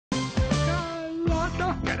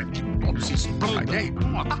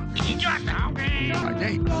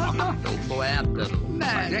Sou hétero.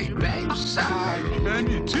 É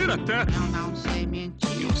mentira até. Não sei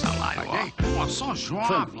mentir. E um salário, ó. Só jovem.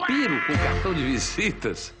 Vampiro com cartão de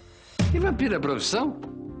visitas. E vampiro é profissão?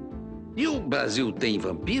 E o Brasil tem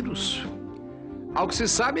vampiros? Ao que se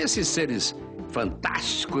sabe, esses seres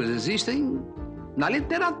fantásticos existem na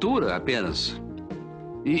literatura apenas.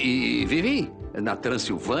 E vivem na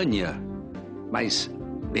Transilvânia. Mas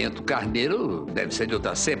Bento Carneiro deve ser de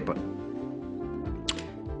outra cepa.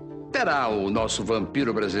 Terá o nosso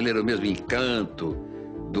vampiro brasileiro o mesmo encanto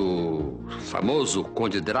do famoso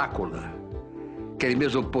Conde Drácula? Aquele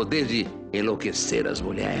mesmo poder de enlouquecer as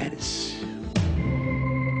mulheres?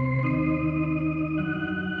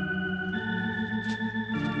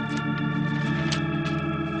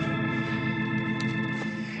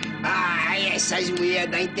 Ai, essas mulheres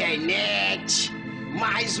da internet.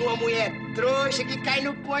 Mais uma mulher trouxa que cai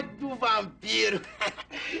no conto do vampiro.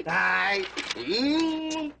 Ai,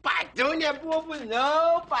 patrão não é bobo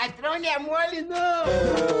não, patrão não é mole não.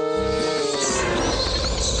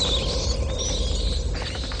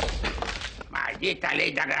 Maldita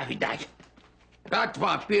lei da gravidade. Tanto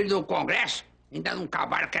vampiro no Congresso, ainda não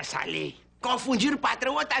acabaram com essa lei. Confundiram o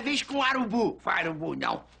patrão outra vez com o urubu. Foi urubu,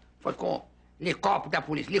 não. Foi com helicóptero da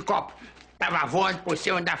polícia. Helicóptero. Tava voando por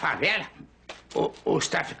cima da favela. Os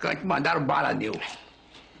traficantes mandaram bala nele.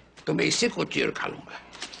 Tomei 5 tiros, Calunga.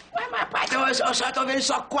 Mas patrão, eu só tô vendo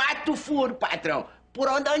só 4 furos, patrão. Por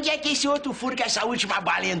onde é que esse outro furo que essa última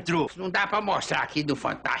bala entrou? Não dá pra mostrar aqui do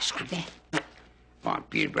Fantástico, né?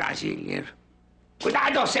 Vampiro brasileiro.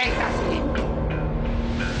 Cuidado, você que tá assim.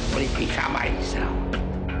 Vou lhe pinchar mais lição.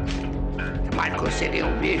 Tomara que você ganhe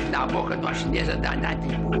um beijo na boca de uma chinesa danada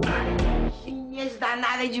de boa. Chinesa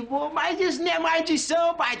danada de boa, mas isso não é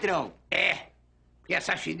maldição, patrão. É. Porque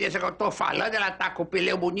essa chinesa que eu tô falando, ela tá com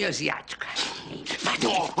pneumonia asiática.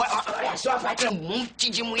 Patrão, olha só, patrão. Um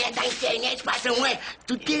monte de mulher da internet, patrão. É,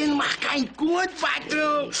 tu querendo marcar encontro,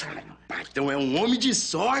 patrão. Patrão é um homem de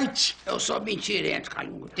sorte. Eu sou mentirento,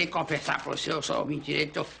 Calunga. Tem que confessar pra você, eu sou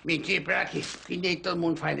mentirento. Eu menti pra ela que nem todo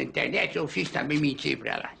mundo faz na internet, eu fiz também mentir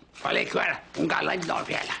pra ela. Falei que eu era um galã de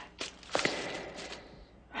novela.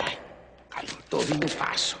 Calunga, tô ouvindo o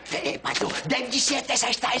passo. É, patrão, deve de ser até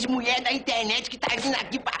essas tais mulheres da internet que tá vindo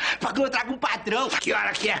aqui pra encontrar com o patrão. Que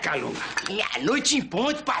hora que é, Calunga? É a noite em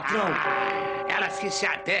ponto, patrão. Elas que se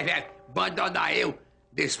atrevem a abandonar eu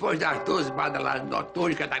depois das 12 badaladas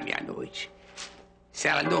noturnas da meia-noite. Se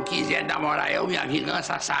ela não quiser namorar eu, minha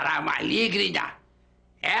vingança será maligna.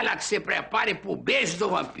 Ela que se prepare pro beijo do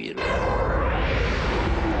vampiro.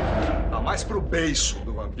 Tá mais pro beiço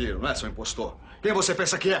do vampiro, não é, seu impostor? Quem você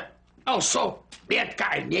pensa que é? Eu sou Bento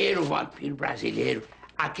Carneiro, vampiro brasileiro.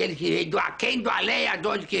 Aquele que veio do aquém do além,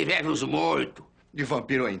 aonde que vive os mortos. De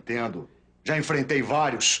vampiro eu entendo. Já enfrentei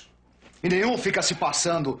vários. E nenhum fica se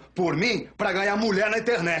passando por mim pra ganhar mulher na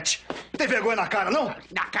internet. Tem vergonha na cara, não?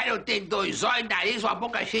 Na cara eu tenho 2 olhos, nariz, uma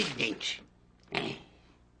boca cheia de dente.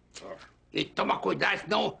 E toma cuidado,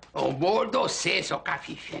 senão eu mordo você, seu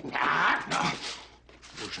cafifé.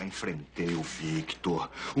 Eu já enfrentei o Victor,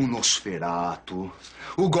 o Nosferatu,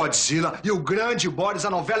 o Godzilla e o grande Boris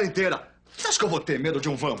a novela inteira. Você acha que eu vou ter medo de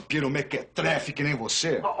um vampiro mequetrefe que nem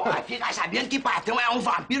você? Fica sabendo que patrão é um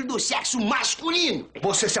vampiro do sexo masculino.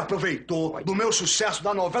 Você se aproveitou do meu sucesso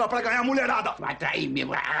da novela pra ganhar mulherada. Vai atrair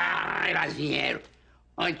mesmo. Elas vieram.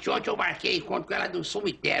 Anteontem eu marquei encontro com ela no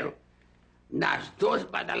cemitério. Nas 12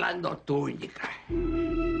 badaladas noturnas, cara.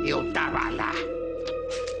 Eu tava lá,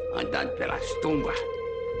 andando pelas tumbas,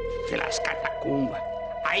 pelas catacumbas.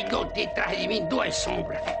 Aí notei atrás de mim 2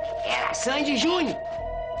 sombras. Era Sandy Júnior.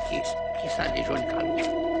 Que Sandy Júnior, Calunga?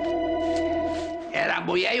 Era a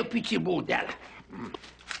mulher e o pitbull dela.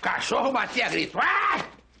 O cachorro batia grito. Ah!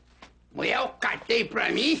 Mulher, eu catei pra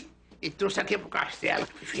mim e trouxe aqui pro castelo.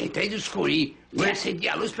 Entrei no escurinho. Nem acendi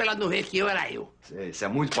a luz pra ela não ver que eu era eu. Isso é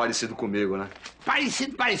muito parecido comigo, né?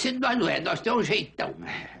 Parecido nós não é. Nós temos um jeitão,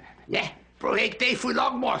 né? Aproveitei e fui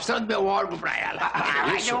logo mostrando meu órgão pra ela.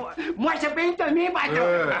 Mostra pra ele também, patrão.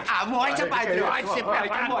 Mostra, patrão. Pode se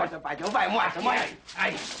preparar. Mostra, patrão. Vai, mostra.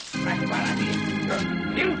 Aí, vai preparar.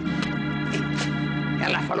 Viu?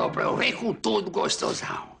 Ela falou pra eu, vem com tudo,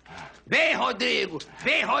 gostosão. Vem, Rodrigo.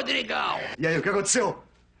 Vem, Rodrigão. E aí, o que aconteceu?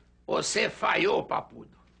 Você falhou, papudo.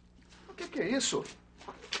 O que é isso?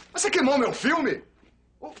 Você queimou meu filme?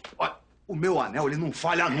 O meu anel, ele não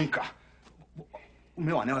falha nunca. O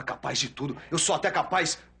meu anel é capaz de tudo. Eu sou até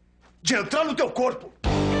capaz de entrar no teu corpo.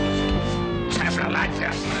 Sai pra lá,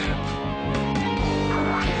 desgraçado.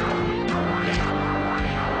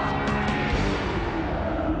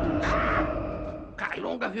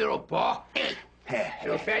 Calunga virou pó. Se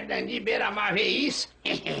o Fernandinho Beiramar vê isso,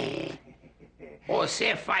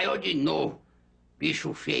 você falhou de novo,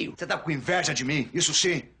 bicho feio. Você tá com inveja de mim, isso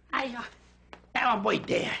sim? Aí, ó, é uma boa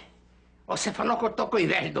ideia. Você falou que eu tô com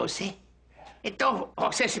inveja de você? Então,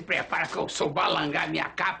 você se prepara que eu sou balangar minha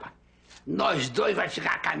capa. Nós dois vai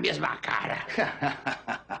ficar com a mesma cara.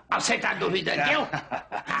 Você tá duvidando de eu?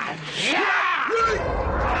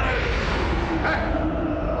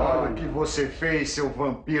 Olha o que você fez, seu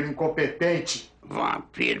vampiro incompetente.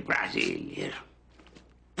 Vampiro brasileiro.